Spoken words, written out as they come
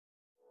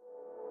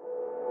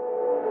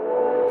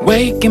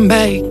Wake and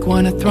bake,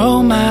 wanna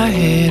throw my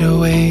head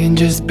away and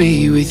just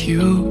be with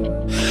you.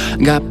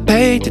 Got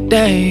paid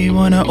today,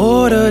 wanna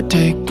order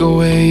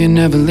takeaway and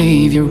never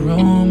leave your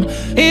room.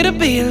 It'll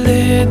be a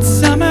lit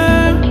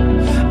summer,